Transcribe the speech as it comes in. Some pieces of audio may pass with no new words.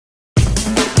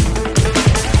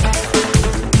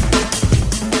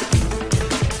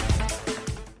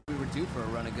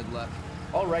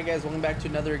Alright guys, welcome back to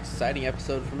another exciting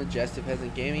episode from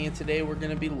MajesticPeasantGaming, and today we're going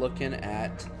to be looking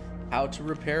at how to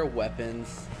repair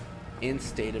weapons in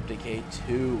State of Decay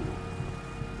 2.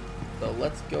 So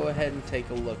let's go ahead and take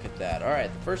a look at that.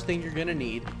 Alright, the first thing you're going to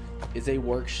need is a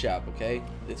workshop, okay?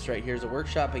 This right here is a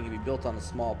workshop. It can be built on a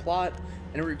small plot,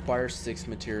 and it requires 6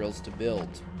 materials to build.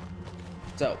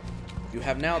 So, you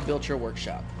have now built your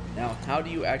workshop. Now, how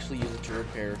do you actually use it to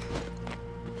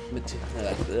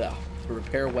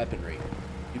repair weaponry?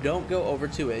 You don't go over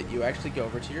to it, you actually go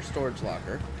over to your storage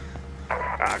locker.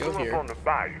 Go here,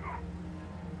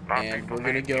 and we're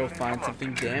going to go find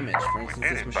something damaged. For instance,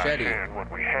 this machete, or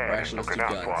actually let's do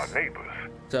guns.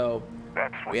 So,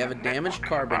 we have a damaged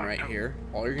carbine right here.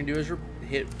 All you're going to do is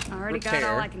hit already repair,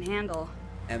 got all I can handle.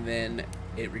 And then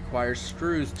it requires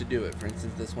screws to do it. For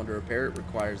instance, this one to repair it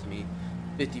requires me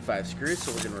 55 screws,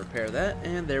 so we're going to repair that,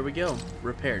 and there we go,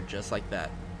 repaired just like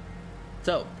that.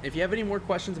 So, if you have any more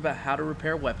questions about how to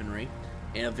repair weaponry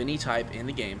of any type in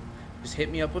the game, just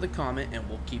hit me up with a comment and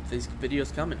we'll keep these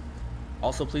videos coming.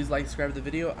 Also, please like and subscribe to the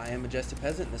video. I am Majestic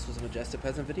Peasant, and this was a Majestic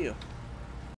Peasant video.